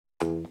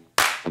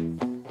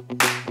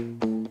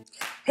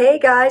Hey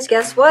guys,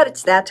 guess what?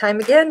 It's that time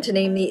again to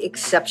name the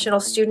Exceptional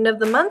Student of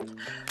the Month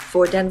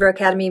for Denver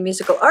Academy of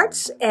Musical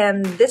Arts.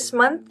 And this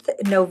month,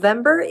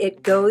 November,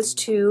 it goes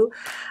to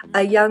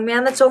a young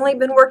man that's only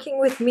been working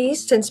with me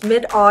since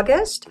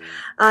mid-August.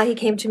 He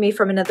came to me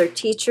from another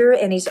teacher,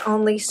 and he's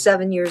only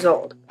 7 years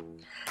old.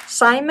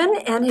 Simon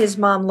and his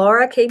mom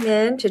Laura came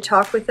in to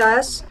talk with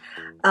us.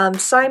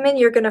 Simon,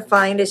 you're going to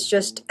find, is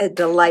just a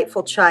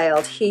delightful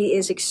child. He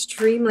is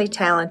extremely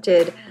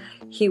talented.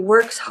 He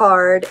works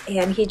hard,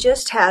 and he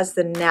just has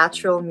the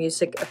natural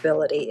music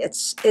ability.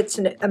 It's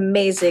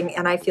amazing,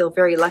 and I feel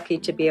very lucky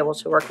to be able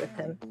to work with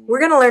him. We're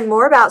going to learn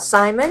more about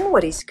Simon,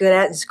 what he's good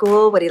at in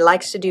school, what he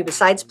likes to do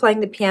besides playing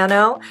the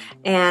piano,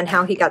 and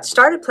how he got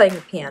started playing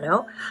the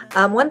piano.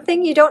 One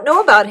thing you don't know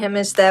about him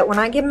is that when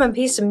I give him a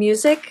piece of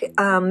music,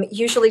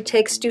 usually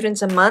takes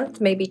students a month,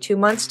 maybe 2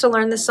 months to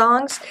learn the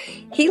songs.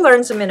 He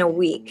learns them in a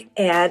week,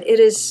 and it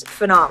is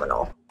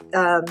phenomenal.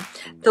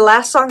 The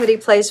last song that he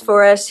plays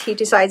for us, he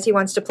decides he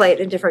wants to play it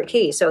in a different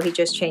key, so he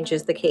just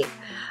changes the key.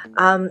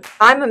 I'm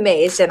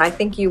amazed, and I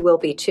think you will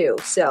be too.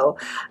 So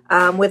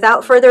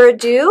without further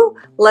ado,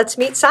 let's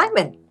meet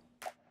Simon.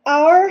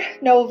 Our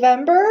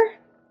November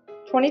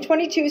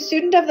 2022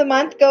 Student of the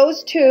Month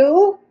goes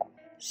to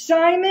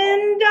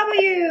Simon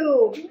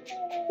W.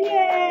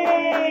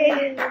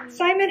 Yay!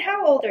 Simon,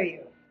 how old are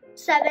you?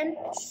 7.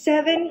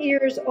 7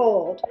 years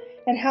old.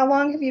 And how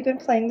long have you been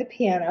playing the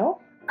piano?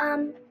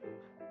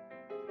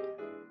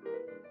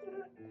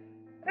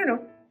 I don't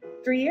know,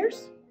 3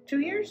 years? 2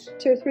 years?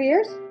 2 or 3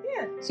 years?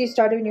 Yeah. So you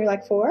started when you were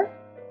like 4?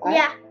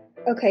 Yeah.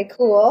 Okay,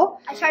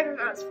 cool. I started when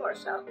I was 4,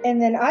 so. And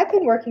then I've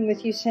been working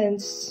with you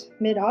since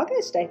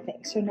mid-August, I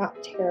think, so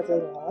not terribly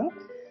long.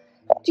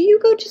 Do you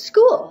go to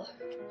school?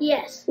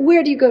 Yes.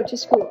 Where do you go to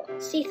school?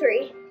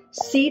 C3.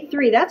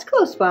 C3, that's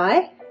close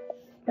by,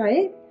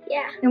 right?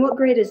 Yeah. And what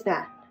grade is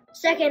that?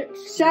 2nd.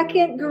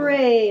 2nd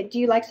grade. Do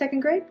you like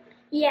 2nd grade?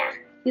 Yeah.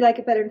 You like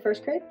it better than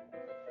 1st grade?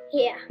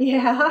 Yeah.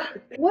 Yeah.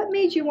 What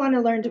made you want to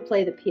learn to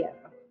play the piano?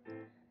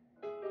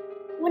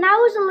 When I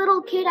was a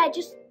little kid, I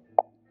just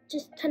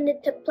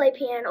tended to play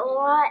piano a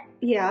lot.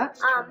 Yeah.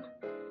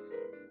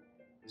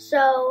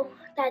 So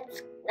that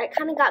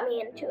kind of got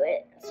me into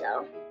it.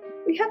 So.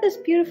 We have this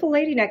beautiful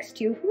lady next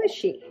to you. Who is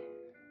she?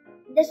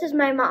 This is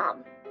my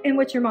mom. And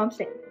what's your mom's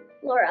name?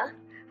 Laura.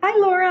 Hi,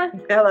 Laura.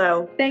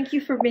 Hello. Thank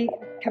you for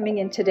coming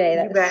in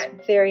today.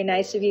 That's very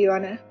nice of you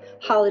on a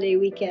holiday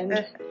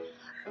weekend.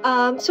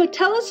 So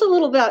tell us a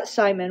little about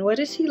Simon. What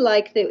is he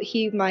like that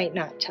he might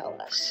not tell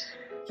us?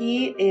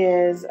 He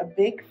is a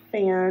big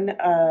fan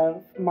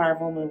of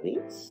Marvel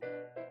movies.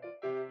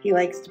 He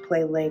likes to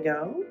play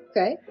Lego.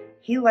 Okay.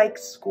 He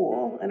likes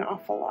school an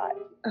awful lot.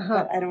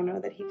 Uh-huh. But I don't know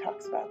that he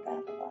talks about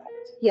that a lot.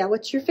 Yeah,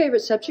 what's your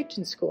favorite subject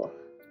in school?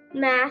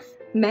 Math.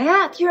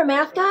 Math? You're a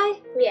math guy?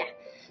 Yeah.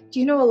 Do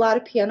you know a lot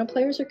of piano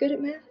players are good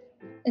at math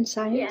and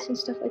science Yeah. and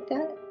stuff like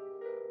that?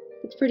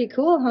 It's pretty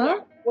cool, huh?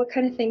 Yeah. What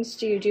kind of things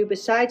do you do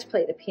besides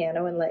play the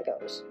piano and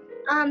Legos?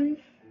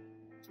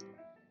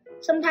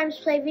 Sometimes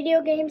play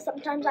video games.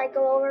 Sometimes I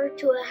go over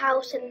to a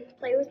house and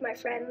play with my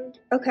friend.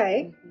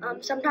 Okay.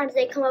 Sometimes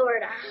they come over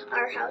to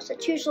our house.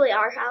 It's usually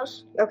our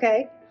house.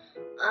 Okay.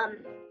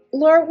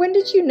 Laura, when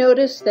did you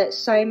notice that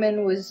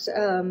Simon was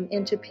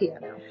into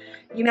piano?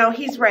 You know,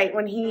 he's right.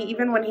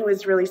 Even when he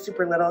was really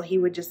super little, he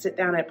would just sit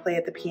down and play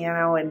at the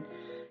piano. And,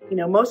 you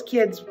know, most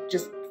kids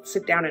just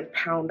sit down and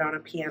pound on a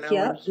piano.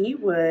 Yep. And he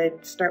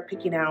would start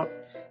picking out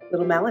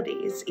little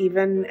melodies,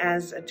 even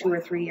as a 2 or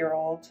 3 year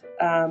old.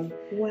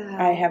 Wow.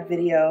 I have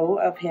video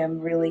of him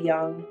really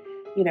young.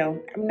 You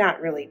know, I'm not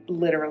really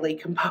literally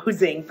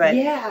composing, but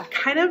yeah,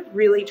 kind of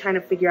really trying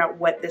to figure out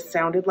what this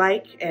sounded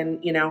like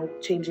and, you know,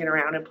 changing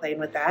around and playing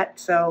with that.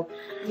 So,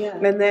 yeah.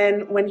 And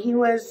then when he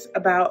was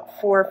about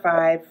 4 or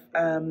 5,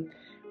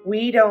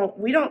 we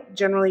don't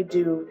generally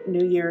do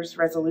New Year's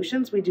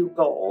resolutions. We do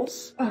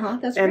goals.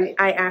 That's and great.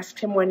 I asked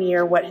him one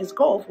year what his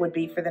goal would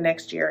be for the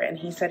next year, and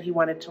he said he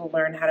wanted to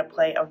learn how to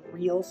play a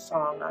real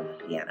song on the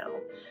piano.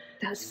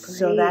 That's great.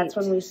 So that's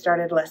when we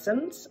started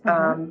lessons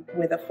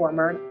with a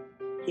former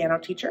piano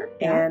teacher,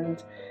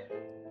 and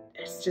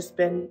it's just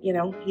been, you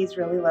know, he's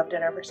really loved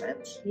it ever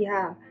since.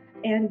 Yeah.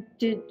 And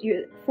did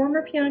your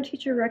former piano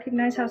teacher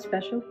recognize how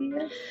special he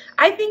is?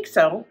 I think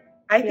so.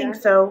 I think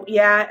so.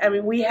 Yeah. I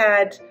mean, we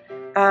had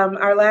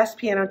our last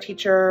piano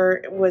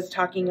teacher was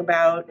talking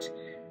about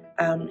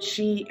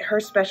her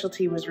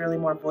specialty was really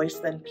more voice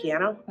than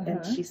piano,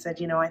 and she said,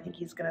 you know, I think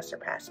he's going to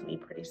surpass me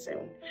pretty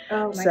soon.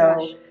 Oh my so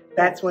gosh.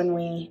 That's when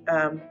we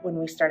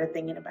started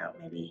thinking about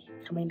maybe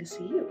coming to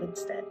see you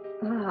instead.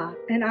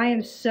 And I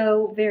am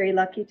so very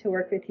lucky to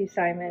work with you,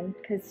 Simon,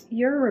 because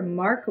you're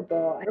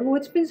remarkable.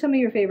 What's been some of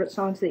your favorite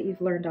songs that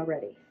you've learned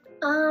already?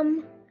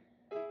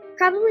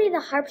 Probably the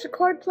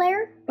harpsichord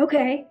player.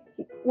 Okay.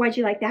 Why'd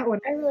you like that one?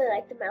 I really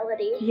like the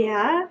melody.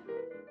 Yeah.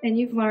 And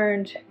you've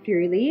learned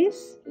Fury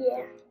Leaves.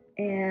 Yeah.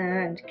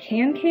 And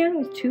Can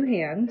with 2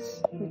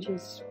 hands, which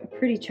is a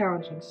pretty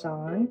challenging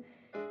song.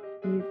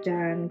 You've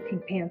done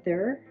Pink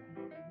Panther.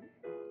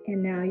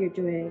 And now you're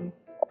doing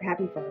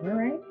Happy Farmer,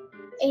 right?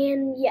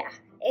 And yeah,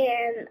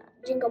 and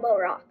Jingle Bell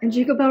Rock. And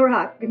Jingle Bell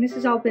Rock. And this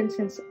has all been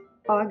since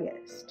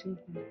August.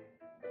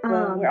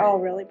 Well, we're all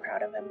really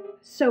proud of him.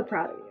 So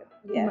proud of you.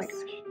 Yes. Oh my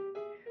gosh.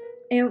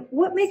 And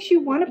what makes you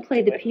want to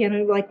play the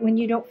piano? Like when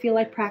you don't feel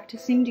like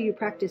practicing, do you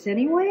practice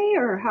anyway?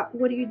 Or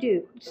what do you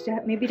do? Just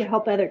maybe to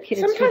help other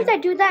kids? Sometimes I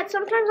do that.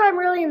 Sometimes I'm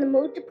really in the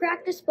mood to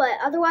practice, but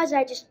otherwise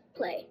I just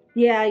play.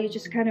 Yeah, you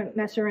just kind of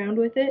mess around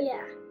with it?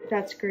 Yeah.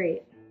 That's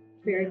great.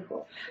 Very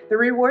cool. The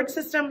reward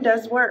system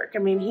does work. I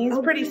mean, he's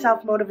pretty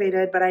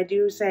self-motivated, but I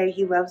do say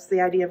he loves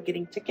the idea of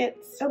getting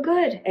tickets. Oh,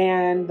 good.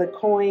 And the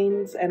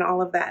coins and all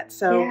of that.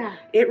 So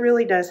it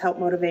really does help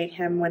motivate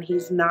him when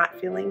he's not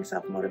feeling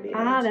self-motivated.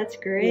 Ah, that's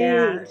great.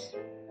 Yeah.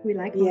 We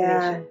like motivation.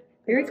 Yeah.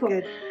 Very cool.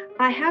 Good.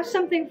 I have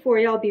something for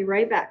you. I'll be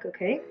right back,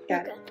 okay?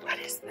 Got it. What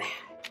is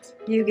that?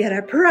 You get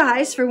a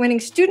prize for winning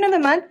Student of the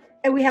Month.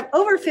 And we have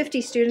over 50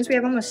 students. We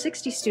have almost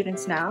 60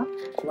 students now.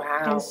 Wow.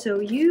 And so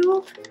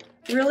you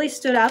really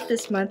stood out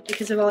this month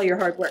because of all your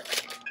hard work.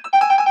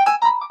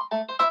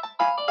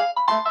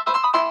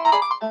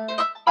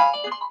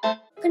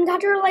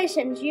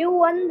 Congratulations, you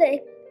won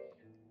the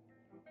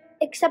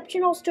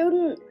Exceptional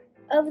Student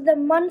of the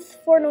Month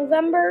for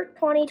November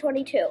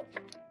 2022.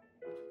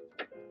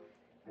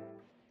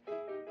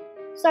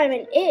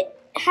 Simon, it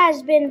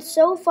has been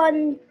so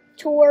fun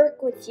to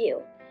work with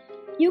you.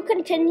 You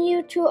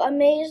continue to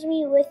amaze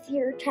me with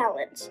your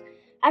talents.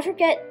 I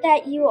forget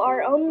that you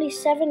are only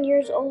 7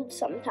 years old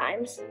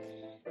sometimes.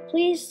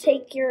 Please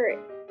take your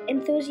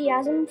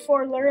enthusiasm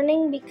for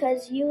learning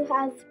because you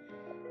have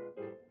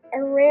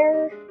a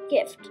rare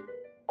gift.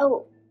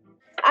 Oh,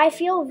 I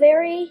feel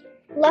very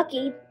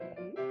lucky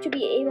to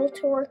be able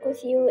to work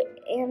with you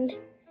and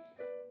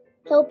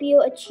help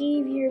you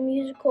achieve your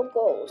musical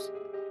goals.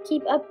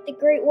 Keep up the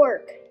great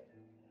work.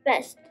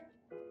 Best,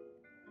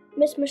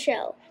 Miss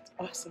Michelle.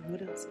 Awesome.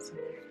 What else is in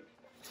there?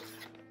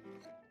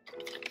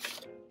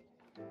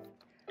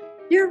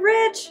 You're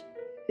rich.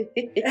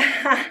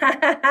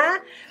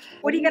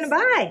 What are you gonna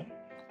buy?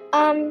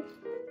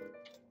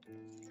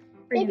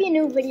 Maybe a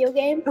new video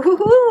game.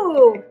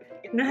 Ooh,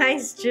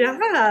 nice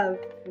job.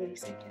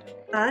 Awesome.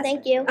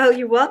 Thank you. Oh,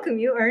 you're welcome.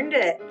 You earned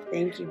it.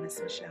 Thank you, Miss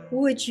Michelle.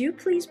 Would you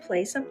please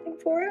play something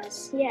for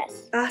us?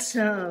 Yes.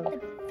 Awesome. The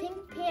Pink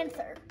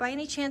Panther. By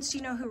any chance, do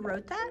you know who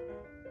wrote that?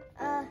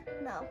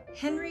 No.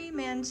 Henry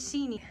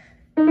Mancini.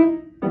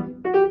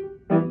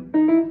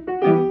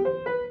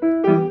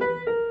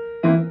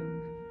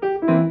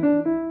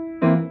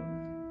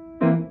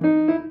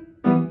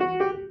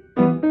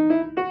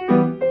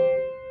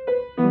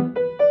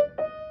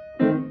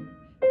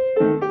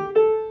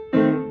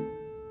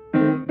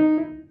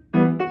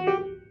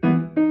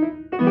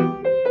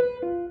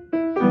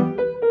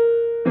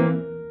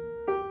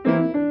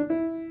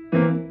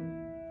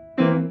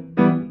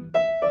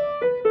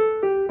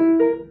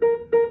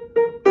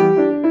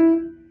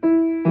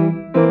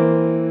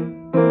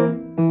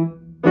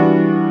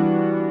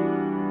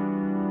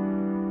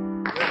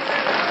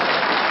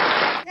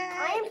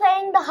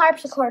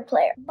 Harpsichord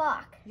player.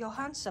 Bach.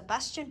 Johann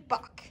Sebastian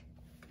Bach.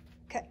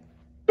 Okay.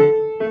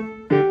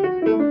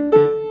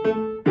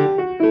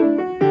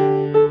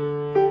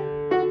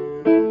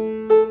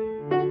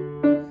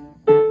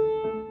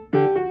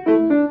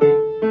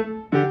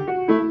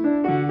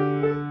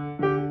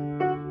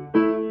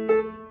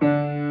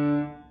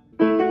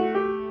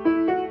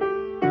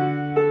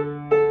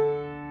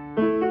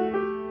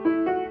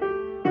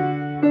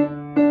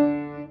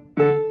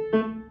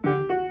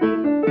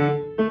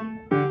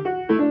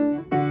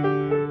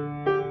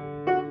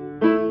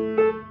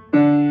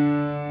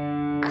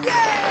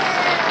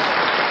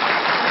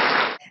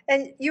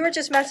 And you were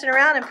just messing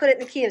around and put it in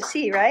the key of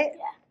C, right?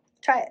 Yeah.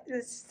 Try it.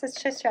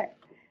 Let's just try it.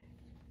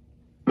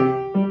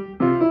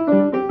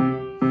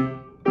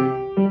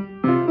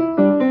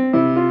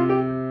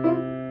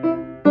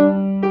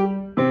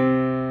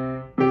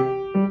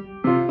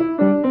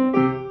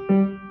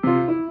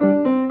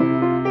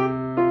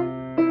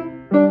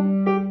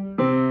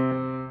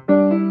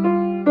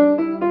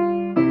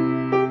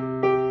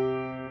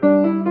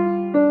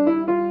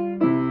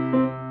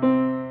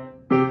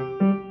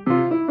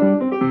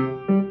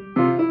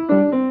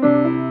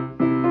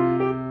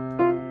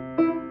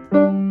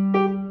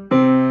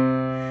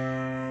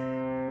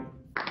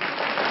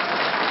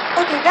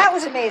 Okay, that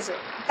was amazing.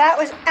 That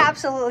was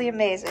absolutely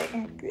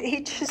amazing.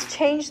 He just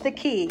changed the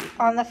key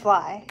on the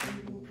fly.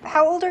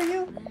 How old are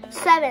you?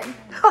 7.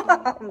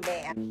 Oh,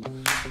 man.